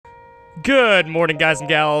Good morning, guys and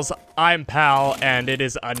gals. I'm Pal, and it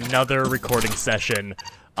is another recording session.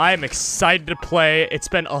 I'm excited to play. It's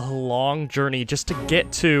been a long journey just to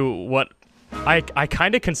get to what I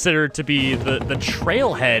kind of consider to be the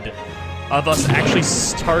trailhead of us actually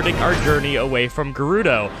starting our journey away from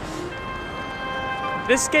Gerudo.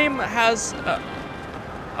 This game has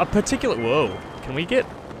a particular... Whoa, can we get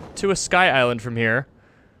to a sky island from here?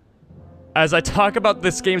 As I talk about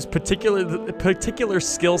this game's particular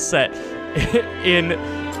skill set in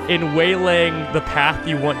waylaying the path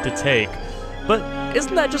you want to take. But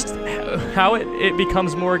isn't that just how it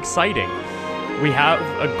becomes more exciting? We have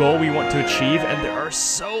a goal we want to achieve, and there are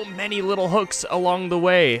so many little hooks along the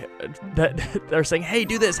way that are saying, hey,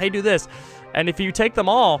 do this, hey, do this. And if you take them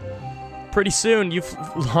all, pretty soon you've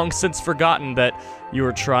long since forgotten that you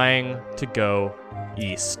were trying to go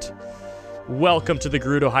east. Welcome to the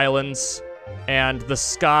Gerudo Highlands, and the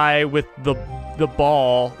sky with the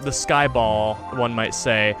sky ball, one might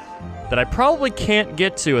say, that I probably can't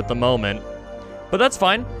get to at the moment. But that's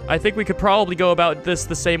fine. I think we could probably go about this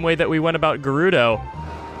the same way that we went about Gerudo.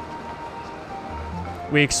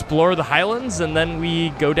 We explore the highlands, and then we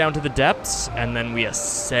go down to the depths, and then we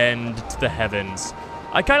ascend to the heavens.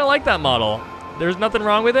 I kind of like that model. There's nothing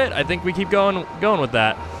wrong with it. I think we keep going with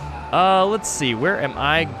that. Let's see. Where am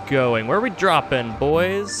I going? Where are we dropping,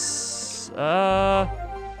 boys?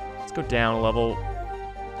 Let's go down a level.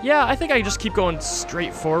 Yeah, I think I just keep going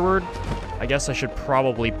straight forward. I guess I should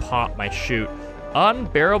probably pop my chute.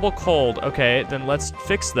 Unbearable cold. Okay, then let's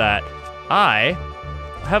fix that. I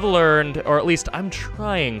have learned, or at least I'm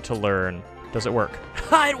trying to learn. Does it work?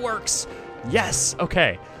 It works. Yes.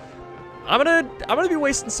 Okay. I'm gonna be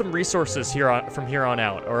wasting some resources from here on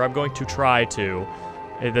out, or I'm going to try to.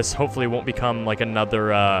 This hopefully won't become like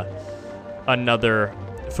another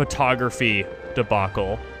photography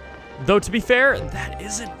debacle. Though to be fair, that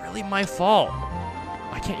isn't really my fault.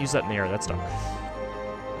 I can't use that in the air. That's dumb.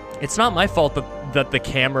 It's not my fault that the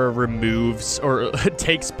camera removes or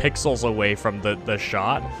takes pixels away from the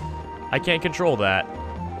shot. I can't control that.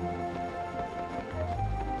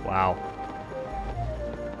 Wow.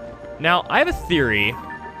 Now, I have a theory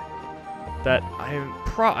that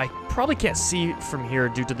I probably can't see from here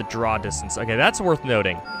due to the draw distance. Okay, that's worth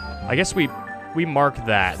noting. I guess we mark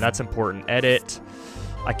that. That's important. Edit.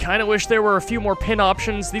 I kind of wish there were a few more pin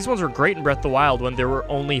options. These ones were great in Breath of the Wild when there were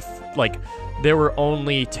only, there were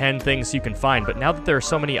only 10 things you can find. But now that there are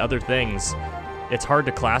so many other things, it's hard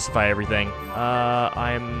to classify everything.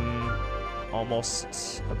 I'm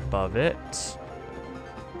almost above it.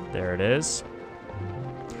 There it is.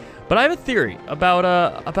 But I have a theory about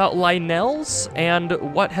Lynels and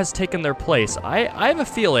what has taken their place. I have a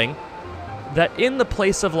feeling that in the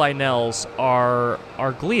place of Lynels are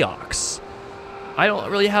Gleeoks. I don't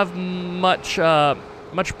really have much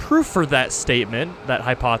proof for that statement, that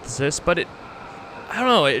hypothesis, but I don't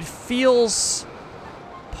know, it feels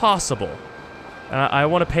possible. I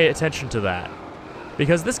want to pay attention to that,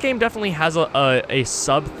 because this game definitely has a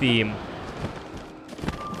sub-theme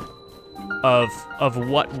of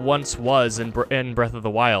what once was in Breath of the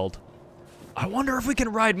Wild. I wonder if we can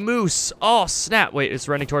ride Moose. Oh, snap. Wait, it's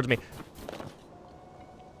running towards me.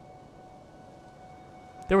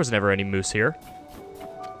 There was never any moose here.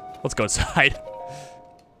 Let's go inside.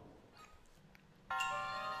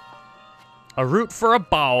 A root for a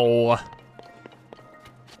bow.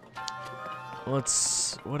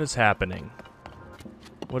 What is happening?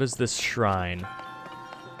 What is this shrine?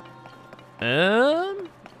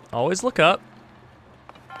 Always look up.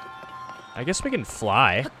 I guess we can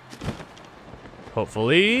fly.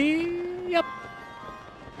 Hopefully, yep.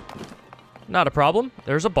 Not a problem.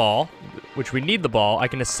 There's a ball, which we need the ball. I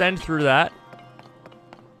can ascend through that.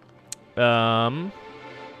 I'm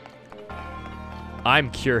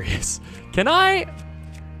curious. Can I?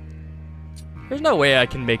 There's no way I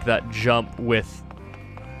can make that jump with...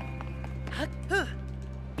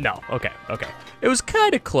 No, okay. It was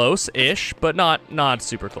kind of close-ish, but not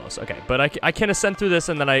super close. Okay, but I can ascend through this,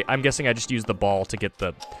 and then I'm guessing I just use the ball to get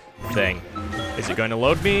the thing. Is it going to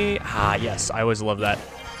load me? Ah, yes, I always love that.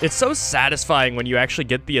 It's so satisfying when you actually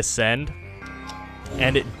get the ascend,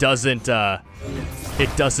 and it doesn't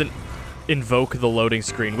invoke the loading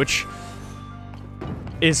screen, which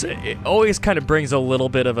it always kind of brings a little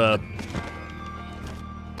bit of a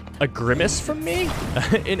grimace from me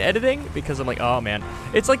in editing, because I'm like, oh man,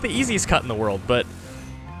 it's like the easiest cut in the world, but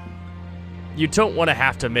you don't want to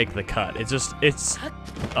have to make the cut. It's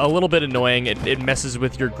a little bit annoying. It messes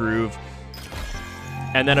with your groove.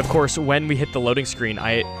 And then of course, when we hit the loading screen,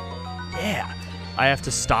 I have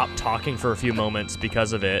to stop talking for a few moments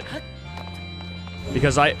because of it.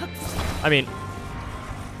 Because I mean,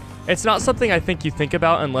 It's not something I think you think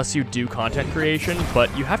about unless you do content creation,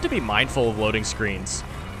 but you have to be mindful of loading screens.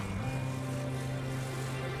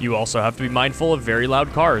 You also have to be mindful of very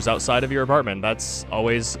loud cars outside of your apartment. That's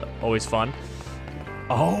always fun.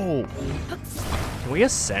 Oh! Can we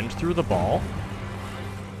ascend through the ball?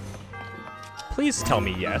 Please tell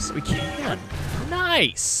me yes. We can.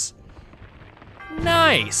 Nice!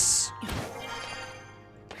 Nice!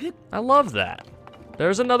 I love that.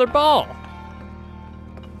 There's another ball.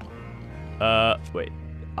 Wait.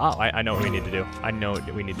 Oh, I know what we need to do. I know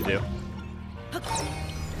what we need to do.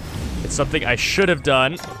 It's something I should have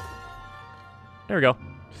done. There we go.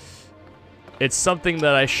 It's something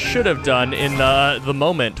that I should have done in the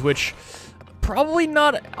moment, which probably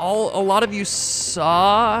not a lot of you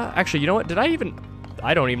saw. Actually, you know what? I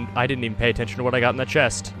didn't even pay attention to what I got in that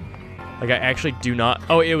chest. Like, I actually do not.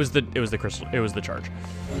 Oh, it was the crystal. It was the charge.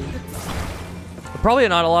 Probably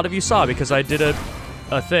not a lot of you saw because I did a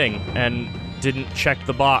thing and didn't check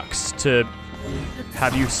the box to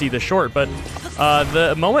have you see the short, but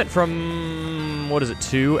the moment from, what is it,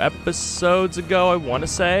 2 episodes ago, I want to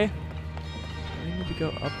say? I need to go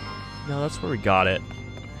up. No, that's where we got it.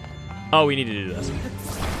 Oh, we need to do this.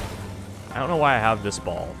 I don't know why I have this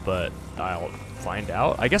ball, but I'll find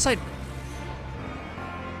out. I guess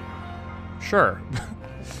Sure.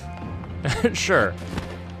 Sure.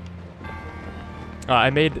 I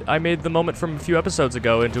made the moment from a few episodes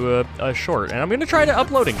ago into a short, and I'm gonna try to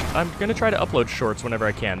upload shorts whenever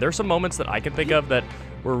I can. There are some moments that I can think of that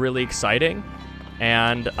were really exciting,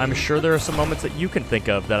 and I'm sure there are some moments that you can think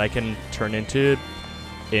of that I can turn into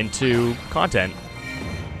content.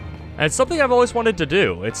 And it's something I've always wanted to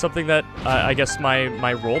do. It's something that I guess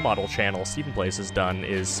my role model channel, StephenPlays, has done,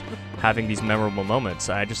 is having these memorable moments.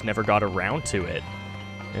 I just never got around to it.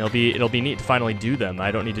 It'll be neat to finally do them. I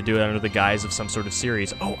don't need to do it under the guise of some sort of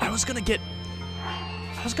series. Oh, I was gonna get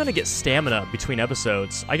stamina between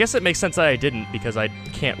episodes. I guess it makes sense that I didn't because I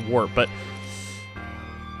can't warp, but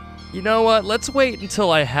you know what? Let's wait until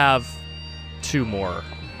I have 2 more.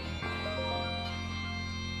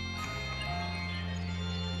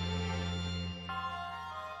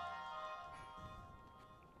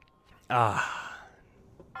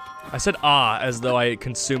 I said as though I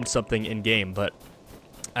consumed something in game, but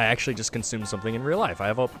I actually just consumed something in real life. I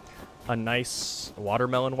have a nice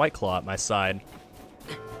watermelon White Claw at my side.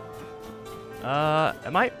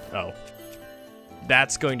 Am I? Oh.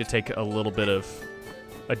 That's going to take a little bit of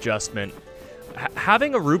adjustment.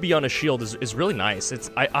 Having a ruby on a shield is really nice.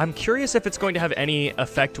 I'm curious if it's going to have any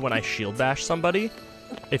effect when I shield bash somebody.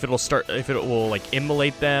 If it will like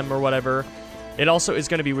immolate them or whatever. It also is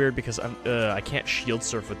going to be weird because I can't shield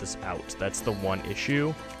surf with this out. That's the one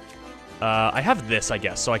issue. I have this, I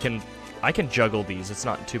guess, so I can juggle these. It's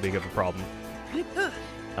not too big of a problem.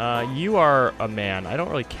 You are a man. I don't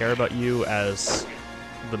really care about you as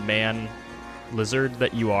the man lizard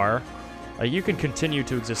that you are. You can continue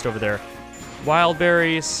to exist over there. Wild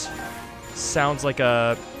berries sounds like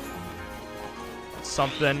a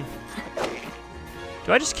something.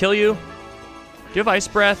 Do I just kill you? Do you have ice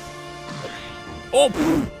breath? Oh,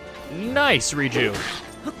 nice, Riju.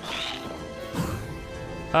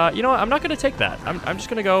 You know what? I'm not gonna take that. I'm just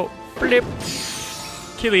gonna go blip,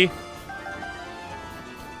 killy.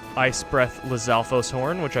 Ice Breath Lizalfos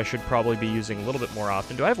Horn, which I should probably be using a little bit more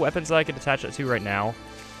often. Do I have weapons that I can attach it to right now?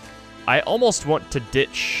 I almost want to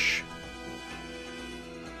ditch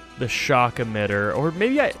the shock emitter, or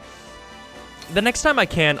maybe the next time I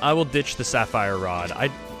can, I will ditch the Sapphire Rod.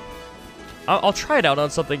 I'll try it out on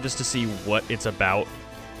something just to see what it's about,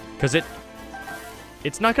 because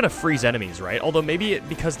it's not gonna freeze enemies, right? Although maybe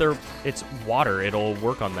because it's water, it'll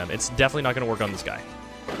work on them. It's definitely not gonna work on this guy.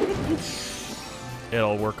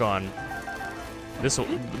 It'll work on this.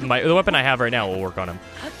 The weapon I have right now will work on him.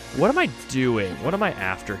 What am I doing? What am I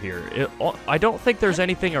after here? I don't think there's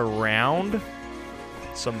anything around.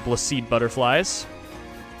 Some Blacide butterflies.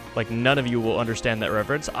 Like, none of you will understand that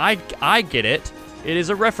reference. I get it. It is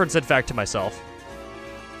a reference, in fact, to myself.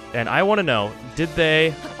 And I want to know, did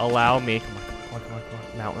they allow me... Come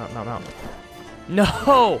on. Mount.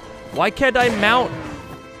 No! Why can't I mount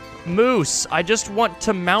moose? I just want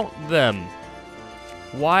to mount them.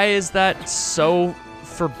 Why is that so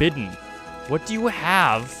forbidden? What do you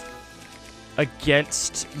have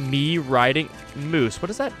against me riding moose?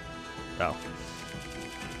 What is that? Oh.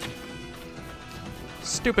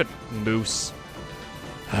 Stupid moose.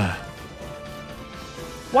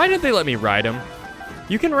 Why did they let me ride him?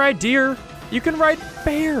 You can ride deer. You can ride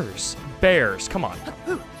bears. Bears, come on.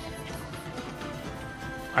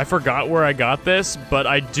 I forgot where I got this, but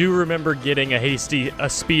I do remember getting a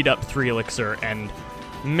speed up 3 elixir, and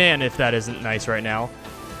man, if that isn't nice right now.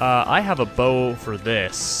 I have a bow for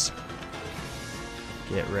this.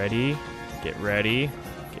 Get ready. Get ready.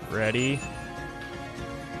 Get ready.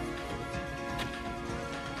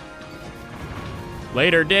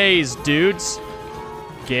 Later days, dudes.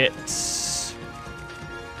 Get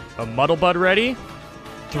a Muddle Bud ready.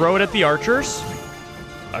 Throw it at the archers.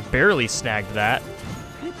 I barely snagged that.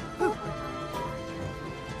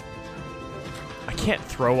 I can't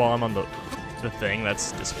throw while I'm on the thing.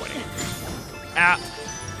 That's disappointing. Ah.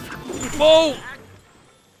 Whoa!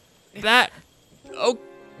 That. Oh.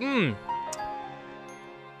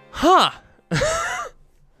 Huh.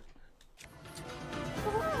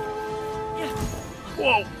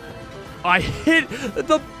 Whoa. I hit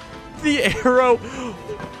the arrow.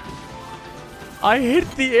 I hit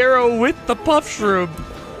the arrow with the puff shroom.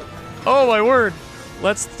 Oh my word.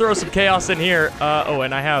 Let's throw some chaos in here. Oh,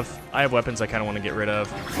 and I have weapons I kind of want to get rid of.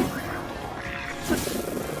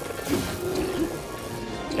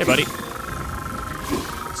 Hey, buddy.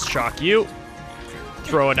 Let's shock you.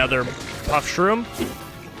 Throw another puff shroom.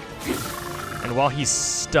 And while he's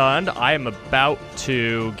stunned, I am about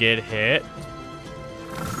to get hit.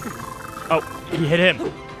 Oh, he hit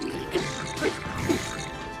him.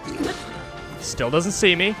 Still doesn't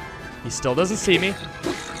see me. He still doesn't see me.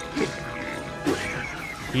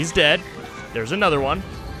 He's dead. There's another one.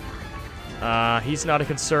 He's not a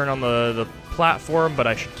concern on the platform, but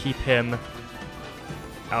I should keep him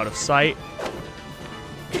out of sight.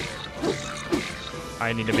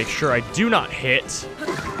 I need to make sure I do not hit.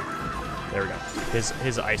 There we go.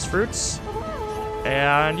 His ice fruits.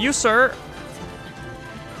 And you, sir.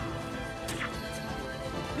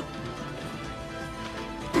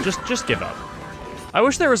 Just give up. I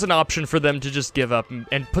wish there was an option for them to just give up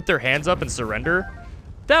and put their hands up and surrender.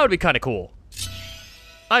 That would be kind of cool.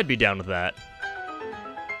 I'd be down with that.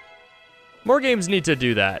 More games need to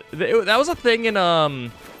do that. That was a thing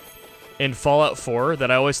in Fallout 4 that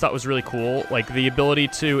I always thought was really cool. Like the ability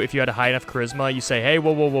to, if you had a high enough charisma, you say, hey,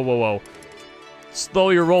 whoa, whoa, whoa, whoa, whoa. Slow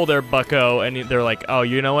your roll there, bucko. And they're like, oh,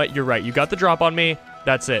 you know what? You're right. You got the drop on me.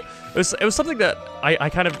 That's it. It was something that I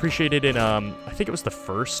kind of appreciated in, I think it was the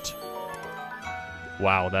first.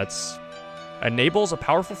 Wow, that's... Enables a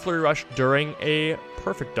powerful flurry rush during a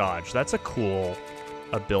perfect dodge. That's a cool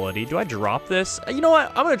ability. Do I drop this? You know what?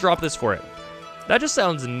 I'm going to drop this for it. That just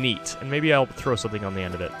sounds neat, and maybe I'll throw something on the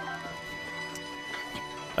end of it.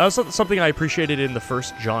 That was something I appreciated in the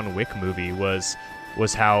first John Wick movie was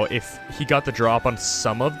how if he got the drop on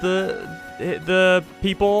some of the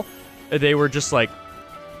people, they were just like,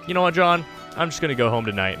 you know what, John? I'm just gonna go home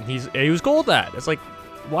tonight. And he was cool with that. It's like,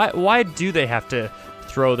 why do they have to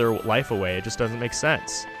throw their life away? It just doesn't make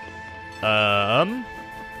sense.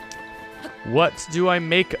 What do I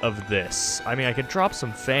make of this? I mean, I could drop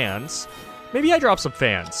some fans. Maybe I drop some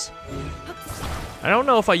fans. I don't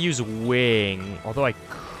know if I use wing, although I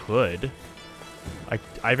could.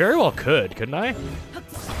 I very well could, couldn't I?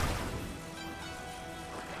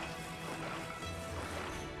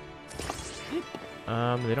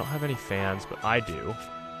 They don't have any fans, but I do.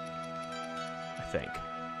 I think.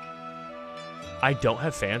 I don't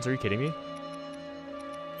have fans, are you kidding me?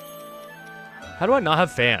 How do I not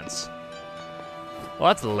have fans? Well,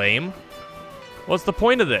 that's lame. What's the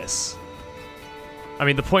point of this? I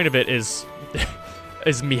mean, the point of it is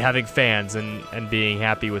is me having fans and being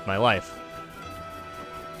happy with my life.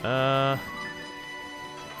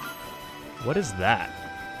 What is that?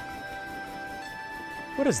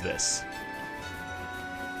 What is this?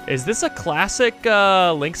 Is this a classic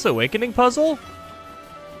Link's Awakening puzzle?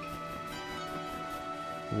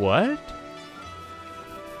 What?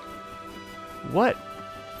 What?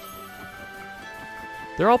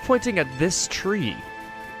 They're all pointing at this tree.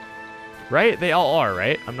 Right? They all are,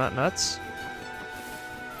 right? I'm not nuts.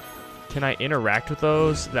 Can I interact with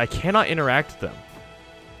those? I cannot interact with them.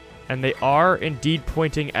 And they are indeed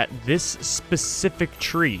pointing at this specific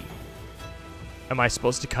tree. Am I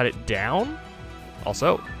supposed to cut it down?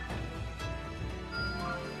 Also,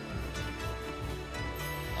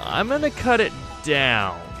 I'm gonna cut it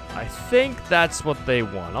down. I think that's what they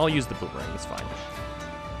want. I'll use the boomerang, it's fine.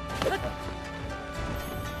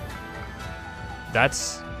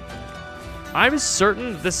 I'm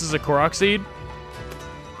certain this is a Korok seed.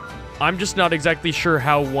 I'm just not exactly sure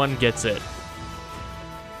how one gets it.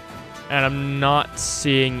 And I'm not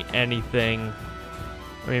seeing anything.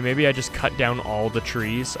 I mean, maybe I just cut down all the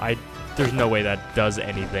trees. There's no way that does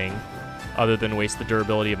anything other than waste the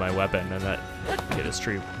durability of my weapon, and that, okay, this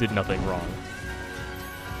tree did nothing wrong.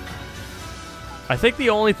 I think the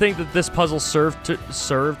only thing that this puzzle served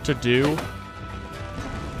to do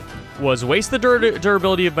was waste the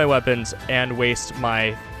durability of my weapons and waste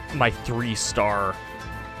my 3-star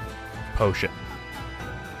potion.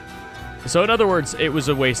 So in other words, it was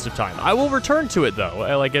a waste of time. I will return to it though.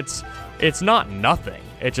 Like it's not nothing.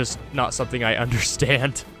 It's just not something I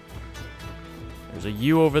understand. There's a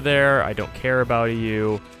U over there. I don't care about a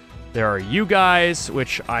U. There are you guys,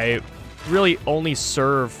 which I really only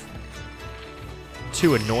serve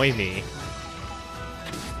to annoy me.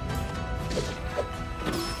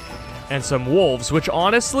 And some wolves, which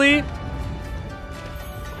honestly,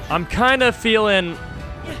 I'm kind of feeling...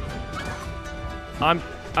 I'm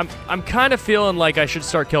kind of feeling like I should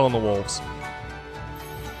start killing the wolves.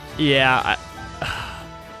 Yeah,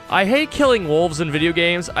 I hate killing wolves in video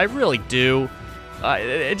games. I really do.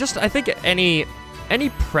 I think any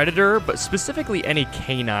predator, but specifically any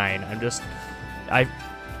canine, ugh,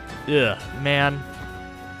 man.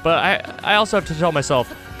 But I also have to tell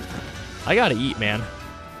myself, I gotta eat, man.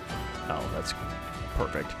 Oh, that's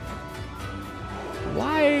perfect.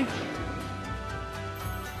 Why?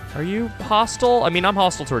 Are you hostile? I mean, I'm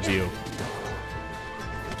hostile towards you.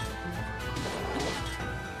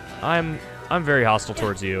 I'm very hostile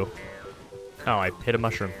towards you. Oh, I hit a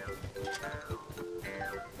mushroom.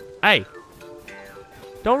 Hey!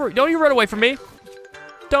 Don't you run away from me!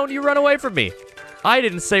 Don't you run away from me! I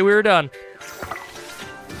didn't say we were done.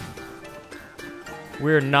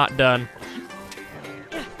 We're not done.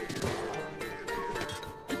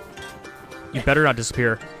 You better not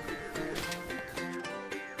disappear.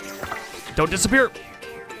 Don't disappear!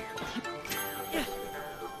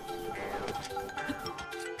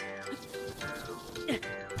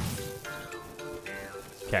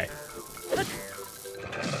 Okay.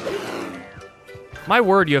 My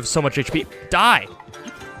word, you have so much HP. Die!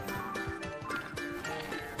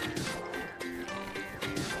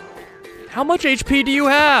 How much HP do you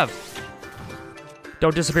have?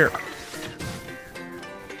 Don't disappear.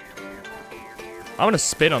 I'm gonna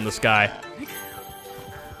spin on this guy.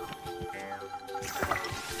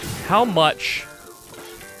 How much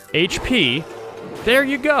HP? There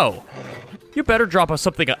you go. You better drop us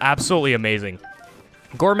something absolutely amazing.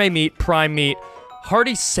 Gourmet meat, prime meat,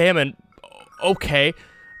 hearty salmon. Okay.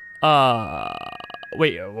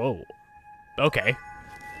 Wait, whoa. Okay.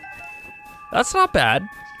 That's not bad.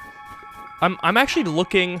 I'm actually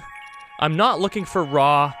looking. I'm not looking for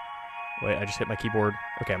raw. Wait, I just hit my keyboard.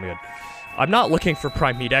 Okay, I'm good. I'm not looking for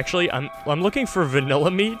prime meat, actually. I'm looking for vanilla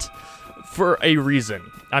meat for a reason.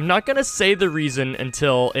 I'm not gonna say the reason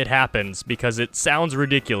until it happens because it sounds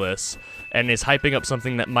ridiculous and is hyping up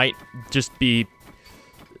something that might just be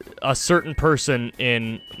a certain person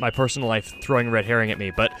in my personal life throwing a red herring at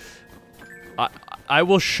me, but I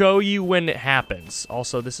will show you when it happens.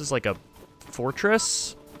 Also, this is like a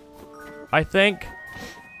fortress, I think,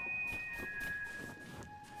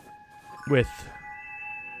 with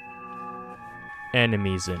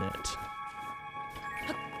enemies in it.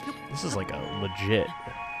 This is like a legit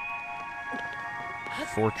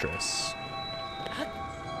fortress.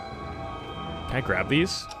 Can I grab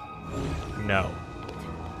these? No.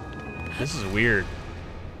 This is weird.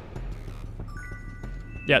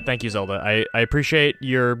 Yeah, thank you, Zelda. I appreciate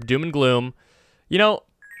your doom and gloom. You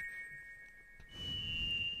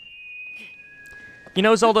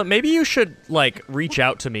know, Zelda, maybe you should, like, reach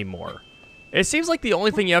out to me more. It seems like the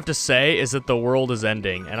only thing you have to say is that the world is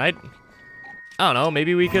ending, and I don't know,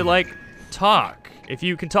 maybe we could, like, talk. If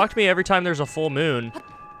you can talk to me every time there's a full moon,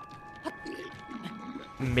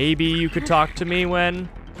 maybe you could talk to me when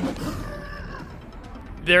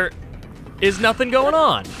there is nothing going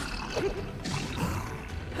on.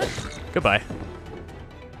 Goodbye.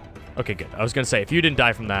 Okay, good. I was gonna say, if you didn't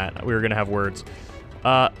die from that, we were gonna have words.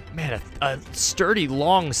 Man, a sturdy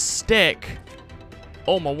long stick.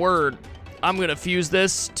 Oh my word. I'm gonna fuse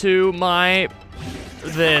this to my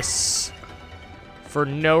this for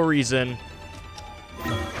no reason.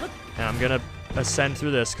 And I'm gonna ascend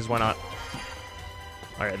through this, because why not?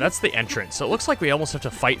 Alright, that's the entrance. So it looks like we almost have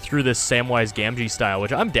to fight through this Samwise Gamgee style,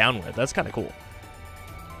 which I'm down with. That's kind of cool.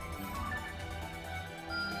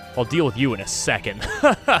 I'll deal with you in a second.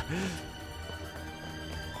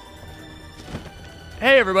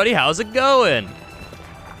 Hey everybody, how's it going?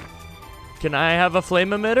 Can I have a flame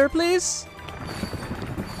emitter, please?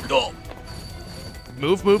 Oh.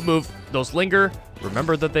 Move, move, move. Those linger.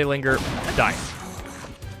 Remember that they linger. Die.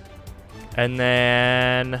 And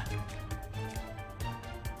then...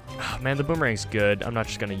 Oh, man, the boomerang's good. I'm not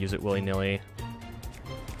just gonna use it willy-nilly.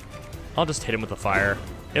 I'll just hit him with a fire.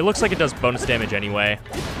 It looks like it does bonus damage anyway.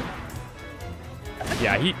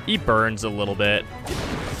 Yeah, he burns a little bit.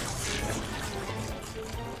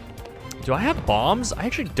 Do I have bombs? I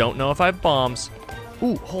actually don't know if I have bombs.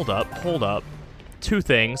 Ooh, hold up, hold up. Two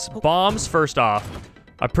things. Bombs, first off.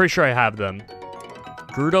 I'm pretty sure I have them.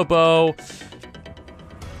 Gerudo bow.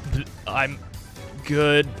 I'm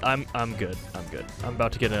good. I'm good. I'm good. I'm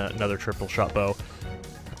about to get another triple shot bow.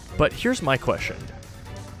 But here's my question.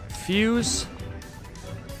 Fuse.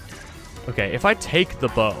 Okay, if I take the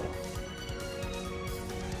bow,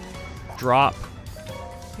 drop.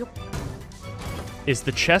 Yep. Is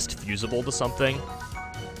the chest fusible to something?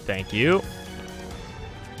 Thank you.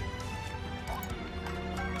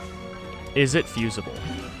 Is it fusible?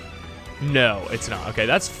 No, it's not. Okay,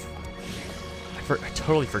 that's... I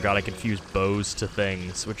totally forgot I could fuse bows to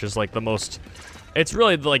things, which is like the most... It's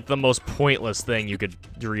really like the most pointless thing you could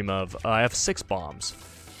dream of. I have 6 bombs.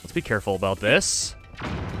 Let's be careful about this.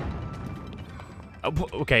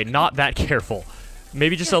 Okay, not that careful.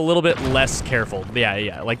 Maybe just a little bit less careful.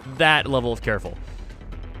 Yeah, like that level of careful.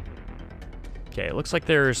 Okay, it looks like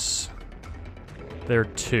there are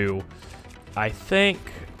 2. I think...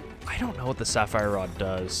 I don't know what the Sapphire Rod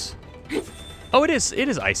does. Oh, it is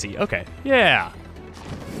icy. Okay, yeah.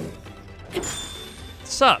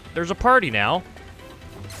 What's up? There's a party now.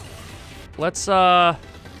 Let's not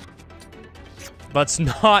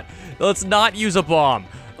use a bomb.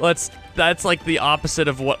 That's like the opposite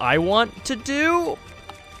of what I want to do.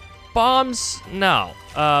 Bombs? No.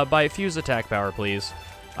 By fuse attack power, please.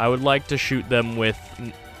 I would like to shoot them with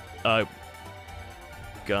a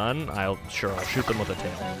gun. I'll shoot them with a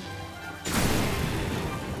tail.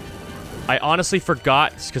 I honestly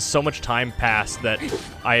forgot, because so much time passed, that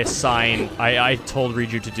I told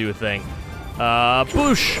Riju to do a thing.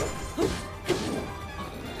 Boosh!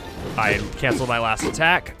 I canceled my last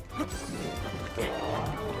attack.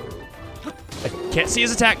 I can't see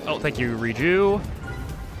his attack. Oh, thank you, Riju.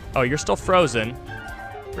 Oh, you're still frozen.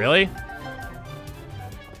 Really?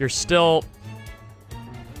 You're still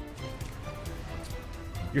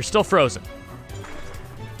frozen.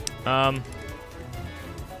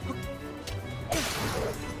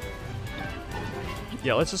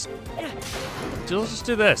 Yeah, let's just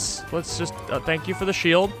do this. Let's just, thank you for the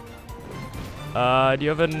shield. Do you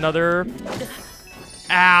have another?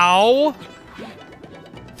 Ow!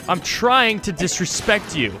 I'm trying to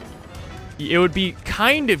disrespect you. It would be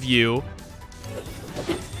kind of you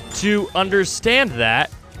to understand that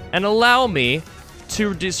and allow me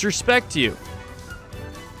to disrespect you.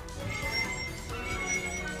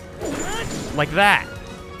 Like that.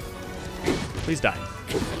 Please die.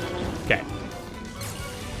 Okay.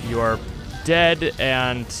 You are dead,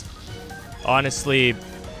 and honestly,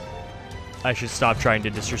 I should stop trying to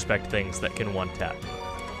disrespect things that can one-tap.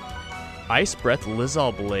 Ice Breath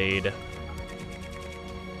Lizal Blade.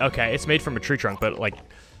 Okay, it's made from a tree trunk, but, like,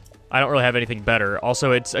 I don't really have anything better.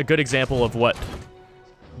 Also, it's a good example of what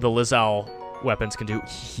the Lizal weapons can do.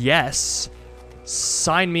 Yes!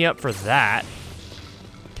 Sign me up for that.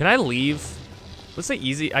 Can I leave? Let's say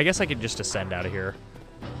easy. I guess I could just ascend out of here.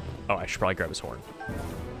 Oh, I should probably grab his horn.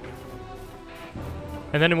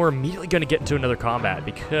 And then we're immediately going to get into another combat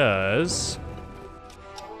because...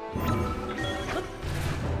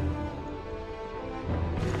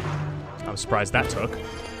 I'm surprised that took.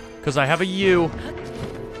 Because I have a U.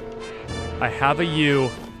 I have a U.